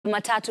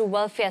Matatu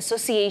Welfare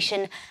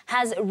Association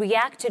has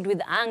reacted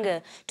with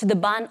anger to the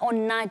ban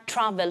on night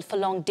travel for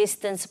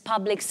long-distance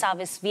public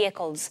service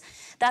vehicles.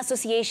 The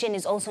association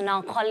is also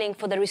now calling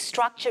for the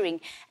restructuring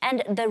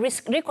and the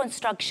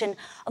reconstruction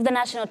of the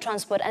National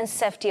Transport and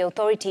Safety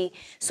Authority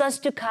so as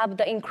to curb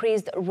the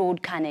increased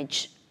road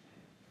carnage.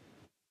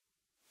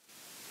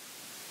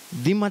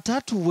 The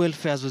Matatu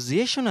Welfare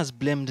Association has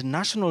blamed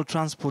National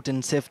Transport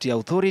and Safety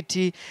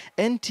Authority,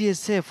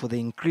 NTSA, for the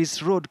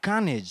increased road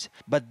carnage,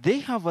 but they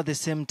have at the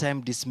same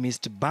time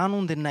dismissed ban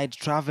on the night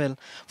travel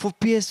for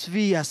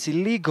PSV as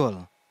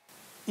illegal.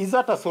 Is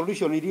that a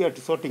solution really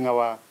to sorting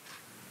our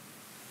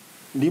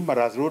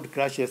numerous road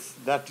crashes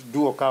that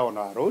do occur on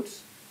our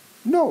roads?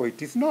 No,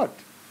 it is not.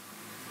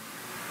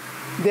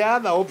 There are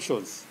other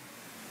options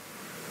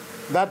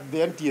that the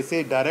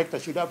NTSA director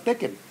should have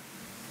taken.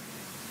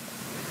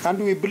 And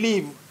we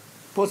believe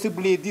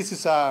possibly this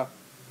is an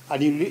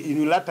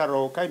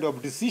unilateral kind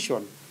of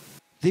decision.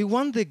 They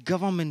want the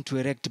government to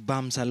erect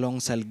bumps along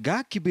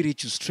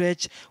Salga-Kibirichu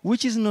stretch,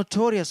 which is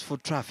notorious for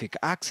traffic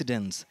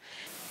accidents.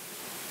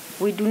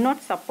 We do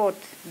not support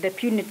the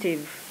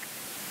punitive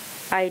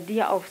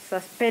idea of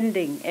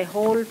suspending a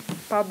whole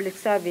public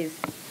service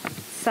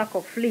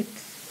circle fleet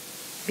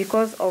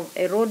because of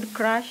a road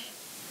crash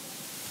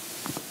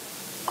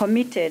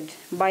committed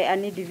by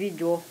an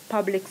individual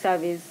public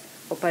service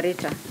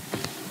operator.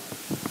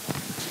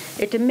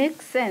 It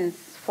makes sense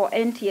for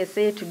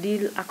NTSA to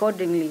deal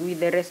accordingly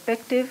with the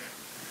respective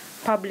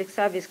public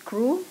service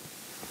crew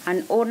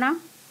and owner,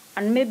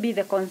 and maybe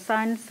the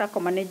concerned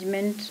circle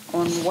management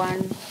on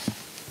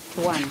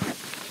one-to-one.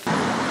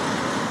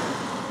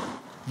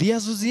 The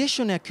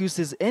association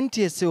accuses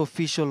NTSA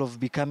officials of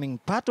becoming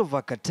part of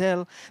a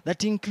cartel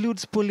that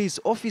includes police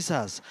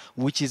officers,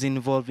 which is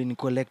involved in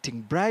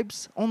collecting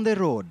bribes on the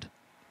road.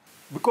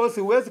 Because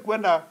huwezi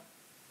kwenda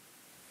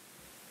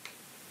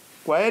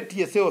kwa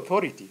NTSA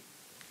authority,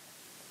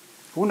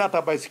 huna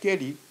hata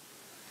baiskeli,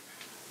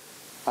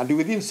 and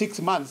within 6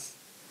 months,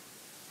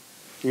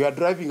 you are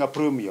driving a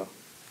Premier.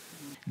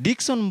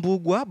 Dixon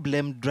Mbugwa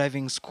blamed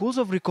driving schools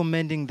of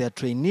recommending their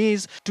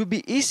trainees to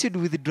be issued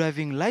with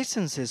driving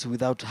licenses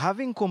without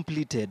having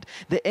completed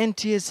the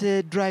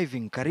NTSA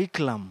driving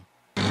curriculum.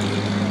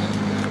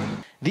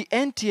 The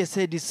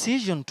NTSA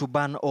decision to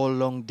ban all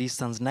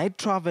long-distance night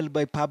travel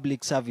by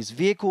public service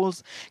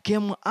vehicles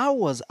came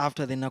hours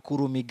after the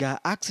Nakuru-Miga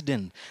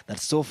accident that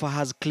so far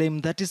has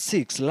claimed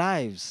 36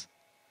 lives.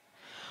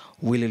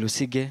 Willie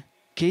Lusige,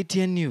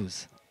 KTN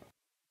News.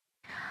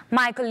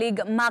 My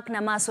colleague Mark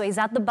Namaso is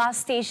at the bus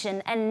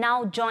station and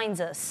now joins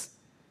us.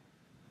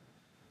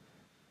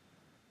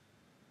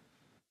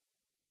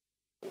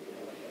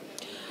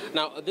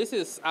 Now, this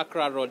is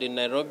Accra Road in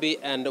Nairobi,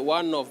 and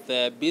one of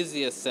the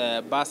busiest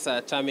bus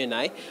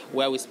termini,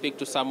 where we speak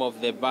to some of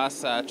the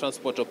bus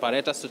transport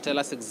operators to tell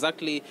us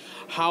exactly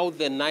how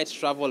the night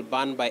travel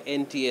ban by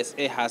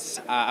NTSA has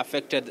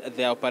affected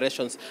their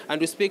operations. And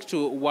we speak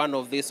to one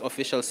of these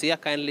officials here.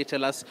 Kindly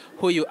tell us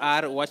who you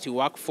are, what you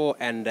work for,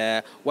 and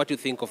what you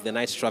think of the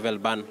night travel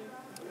ban.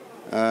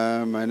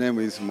 My name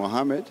is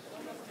Mohammed,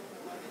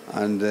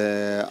 and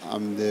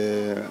I'm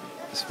the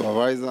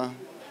supervisor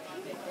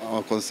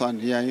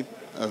concerned here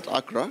at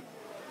Accra.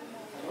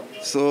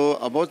 So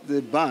about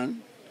the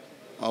ban,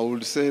 I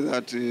would say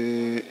that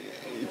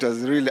it has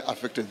really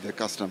affected the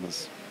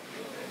customers.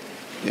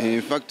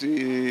 In fact,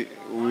 it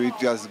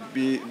has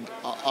been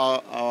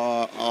our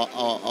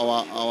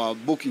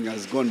booking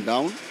has gone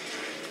down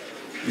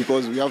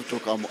because we have to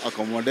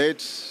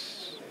accommodate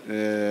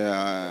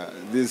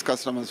these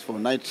customers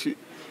from night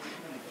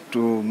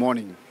to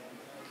morning.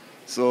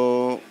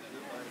 So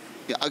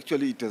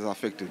actually it has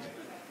affected.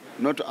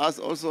 Not us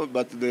also,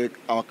 but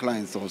our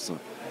clients also.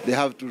 They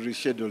have to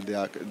reschedule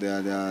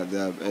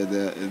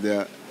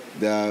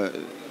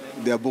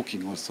their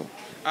booking also.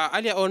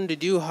 Earlier on,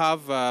 did you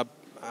have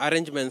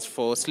arrangements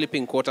for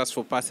sleeping quarters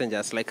for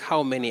passengers? Like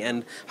how many,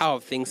 and how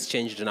have things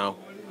changed now?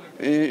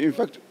 In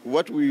fact,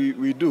 what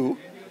we do,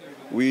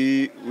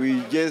 we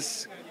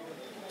just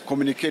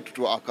communicate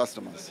to our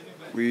customers.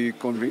 We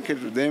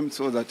communicate to them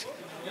so that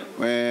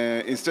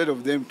instead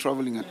of them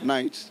traveling at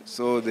night,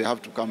 so they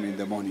have to come in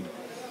the morning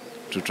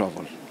to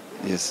travel.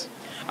 Yes.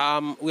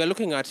 We are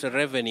looking at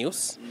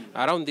revenues.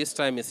 Around this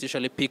time is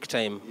usually peak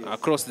time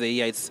across the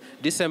year. It's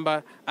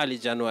December, early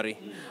January.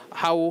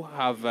 How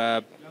have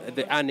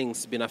the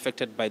earnings been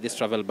affected by this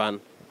travel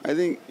ban? I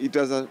think it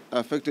has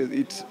affected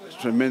it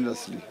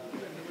tremendously.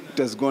 It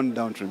has gone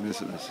down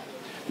tremendously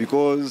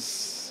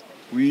because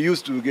we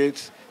used to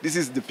get, this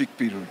is the peak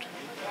period.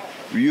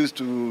 We used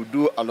to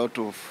do a lot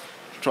of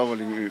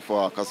traveling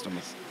for our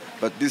customers,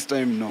 but this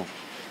time, no.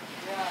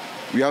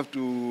 We have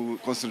to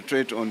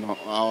concentrate on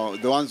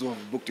the ones who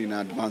have booked in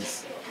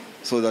advance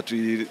so that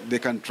they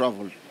can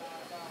travel.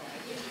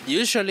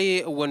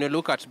 Usually, when you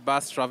look at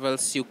bus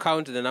travels, you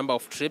count the number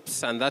of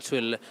trips, and that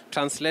will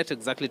translate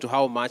exactly to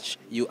how much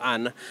you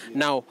earn.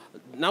 Now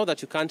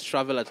that you can't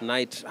travel at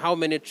night, how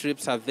many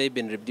trips have they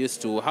been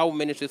reduced to? How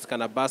many trips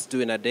can a bus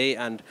do in a day?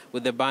 And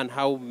with the ban,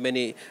 how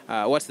many?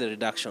 What's the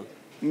reduction?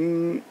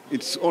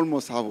 It's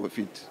almost half of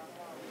it.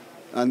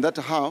 and that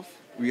half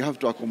we have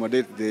to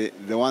accommodate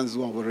the ones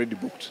who have already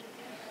booked.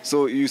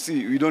 So you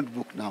see, we don't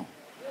book now.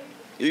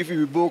 If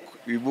we book,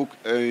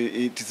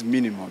 it is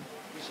minimum.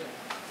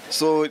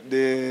 So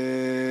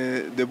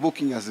the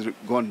booking has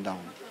gone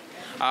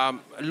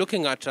down.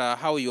 Looking at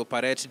how you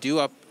operate, do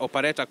you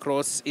operate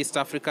across East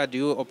Africa? Do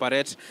you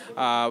operate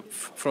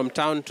from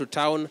town to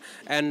town?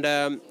 And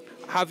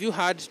have you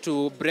had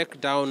to break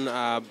down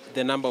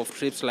the number of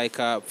trips, like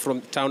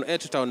from town A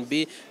to town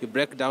B, you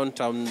break down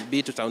town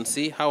B to town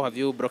C? How have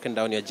you broken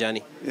down your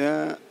journey?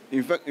 Yeah,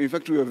 in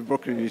fact, we have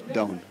broken it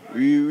down.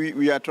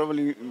 We are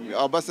traveling,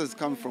 our buses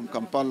come from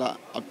Kampala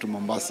up to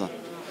Mombasa.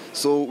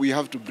 So we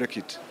have to break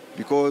it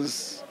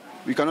because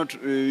you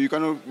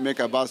cannot make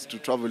a bus to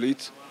travel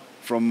it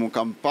from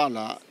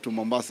Kampala to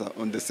Mombasa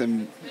on the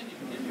same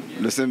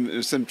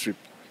trip.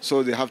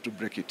 So they have to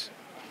break it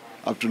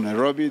up to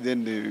Nairobi,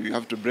 then you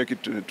have to break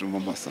it to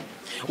Mombasa.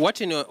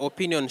 What, in your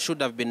opinion,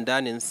 should have been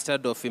done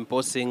instead of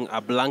imposing a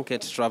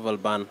blanket travel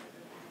ban?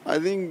 I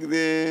think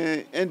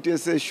the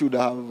NTSA should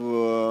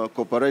have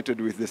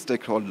cooperated with the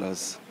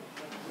stakeholders,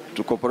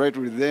 to cooperate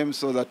with them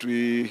so that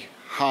we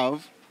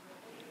have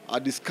a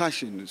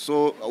discussion.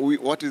 So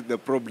what is the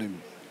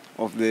problem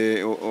of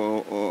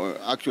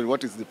actually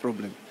what is the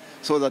problem?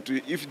 So that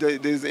if there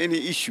is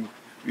any issue,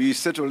 we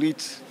settle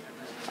it.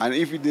 And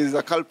if there is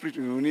a culprit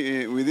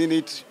within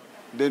it,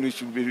 then we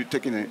should be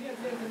taken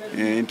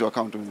into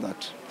account of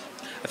that.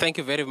 Thank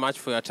you very much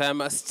for your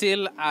time.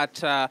 Still at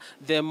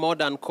the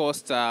Modern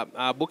Coast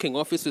booking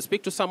office, we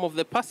speak to some of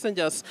the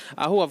passengers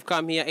who have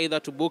come here either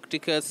to book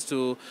tickets,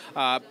 to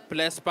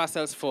place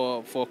parcels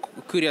for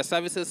courier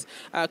services.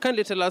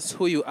 Kindly tell us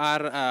who you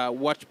are,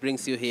 what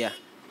brings you here.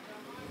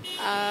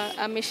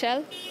 I'm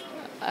Michelle.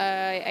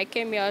 I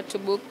came here to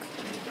book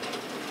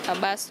a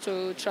bus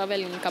to travel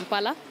in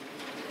Kampala.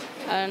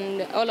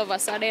 And all of a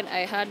sudden,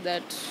 I heard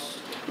that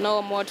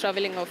no more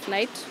traveling of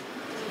night.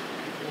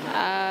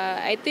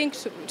 I think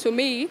to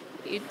me,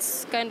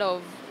 it's kind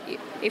of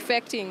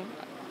affecting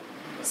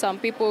some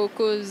people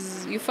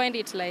because you find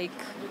it like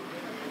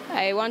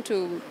I want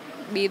to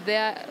be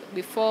there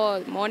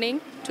before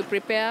morning to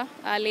prepare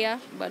earlier,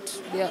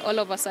 but all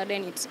of a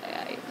sudden it's...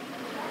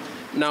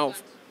 Now,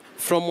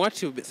 from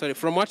what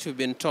you've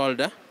been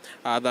told,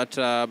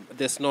 that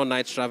there's no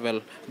night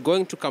travel,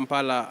 going to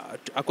Kampala,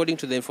 according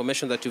to the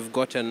information that you've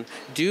gotten,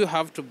 do you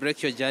have to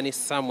break your journey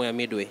somewhere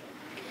midway?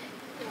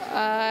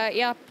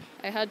 Yeah,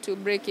 I had to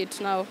break it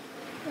now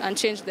and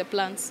change the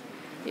plans,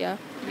 yeah,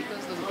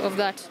 because of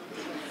that.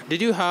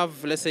 Did you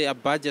have, let's say, a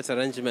budget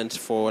arrangement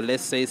for,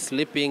 let's say,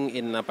 sleeping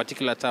in a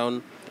particular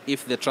town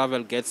if the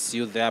travel gets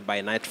you there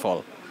by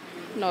nightfall?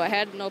 No, I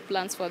had no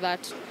plans for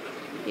that.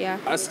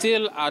 Yeah.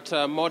 Still at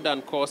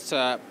Modern Coast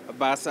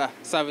Bus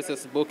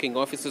Services booking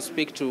office to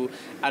speak to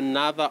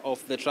another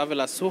of the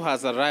travelers who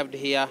has arrived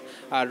here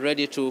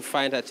ready to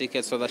find a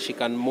ticket so that she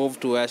can move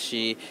to where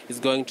she is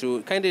going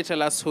to. Kindly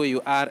tell us who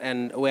you are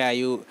and where are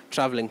you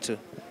traveling to?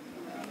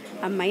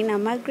 I'm Maina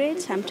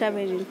Margaret. I'm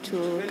traveling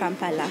to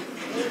Kampala.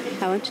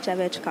 I want to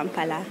travel to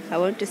Kampala. I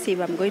want to see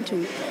if I'm going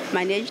to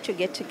manage to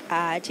get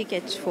a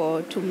ticket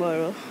for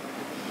tomorrow.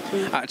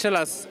 Tell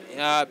us,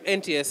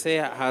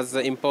 NTSA has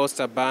imposed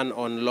a ban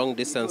on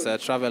long-distance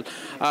travel.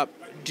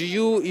 Do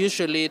you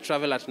usually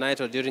travel at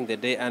night or during the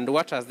day, and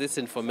what has this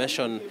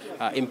information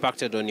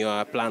impacted on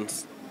your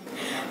plans?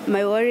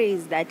 My worry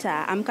is that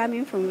I'm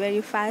coming from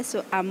very far,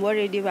 so I'm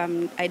worried if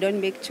I don't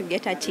make to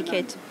get a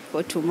ticket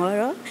for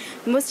tomorrow.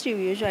 Mostly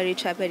we usually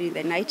travel in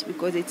the night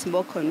because it's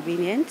more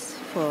convenient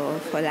for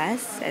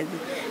us. And,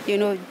 you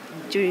know,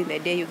 during the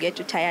day you get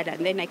too tired,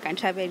 and then I can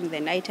travel in the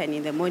night, and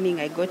in the morning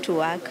I go to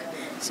work.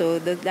 So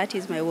that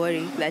is my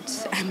worry,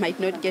 that I might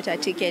not get a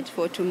ticket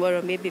for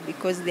tomorrow, maybe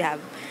because they have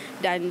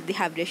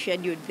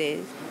rescheduled the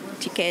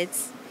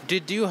tickets.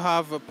 Did you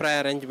have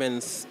prior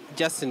arrangements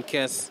just in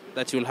case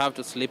that you'll have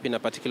to sleep in a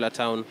particular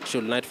town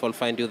should nightfall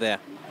find you there?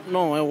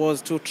 No, I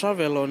was to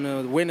travel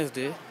on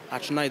Wednesday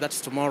at night, that's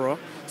tomorrow,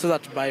 so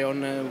that by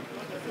on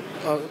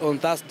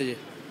Thursday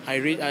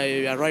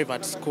I arrive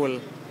at school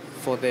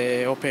for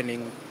the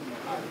opening.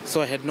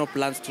 So I had no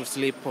plans to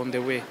sleep on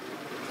the way.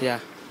 Yeah.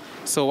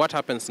 So what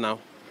happens now?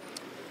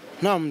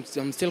 No,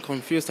 I'm still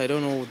confused. I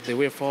don't know the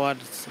way forward,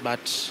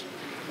 but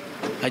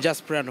I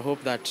just pray and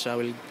hope that I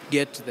will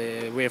get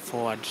the way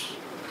forward.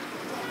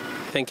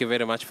 Thank you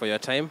very much for your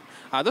time.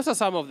 Those are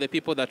some of the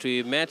people that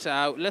we met.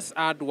 Let's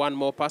add one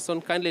more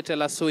person. Kindly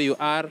tell us who you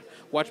are,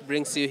 what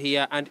brings you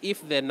here, and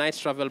if the night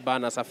travel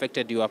ban has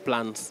affected your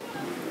plans.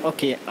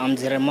 Okay, I'm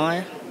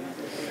Jeremiah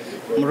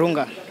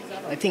Murunga.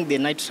 I think the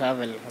night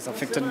travel has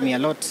affected me a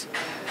lot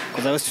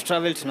because I was to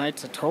travel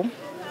tonight at home,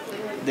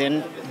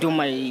 then do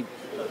my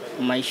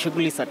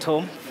shughlis at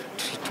home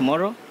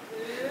tomorrow,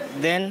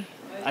 then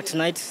at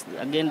night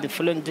again the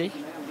following day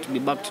to be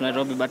back to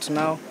Nairobi. But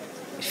now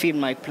I feel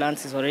my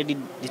plans is already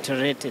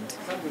deteriorated.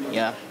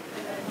 Yeah,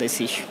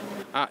 this issue.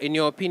 In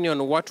your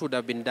opinion, what would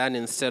have been done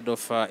instead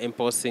of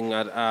imposing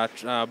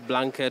a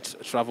blanket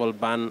travel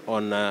ban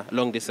on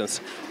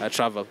long-distance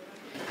travel?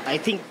 I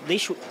think the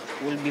issue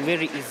will be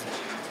very easy.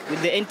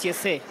 With the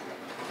NTSA,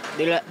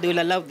 they will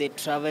allow the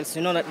travels.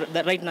 You know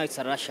that right now it's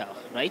a rush hour,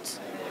 right?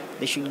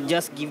 They should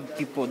just give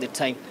people the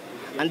time.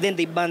 And then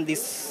they ban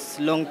this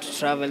long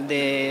travel,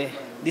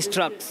 these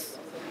trucks.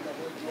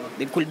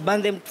 They could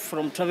ban them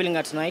from traveling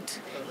at night.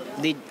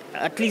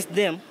 At least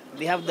they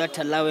have that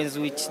allowance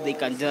which they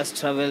can just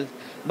travel.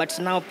 But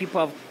now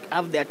people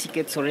have their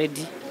tickets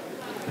already.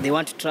 They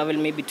want to travel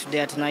maybe today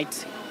at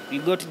night.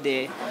 You go to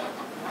the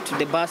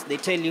bus, they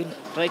tell you,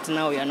 right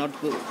now we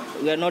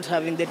are not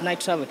having that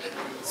night travel.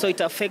 So it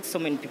affects so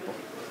many people.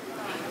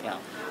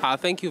 Yeah.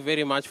 Thank you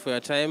very much for your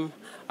time.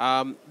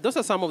 Those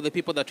are some of the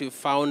people that we've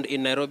found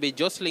in Nairobi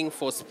jostling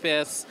for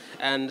space,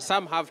 and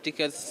some have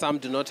tickets, some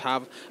do not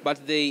have,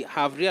 but they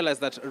have realized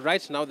that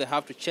right now they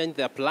have to change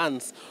their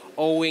plans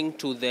owing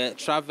to the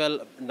travel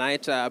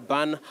night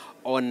ban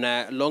on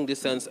long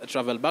distance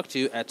travel. Back to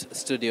you at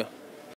studio.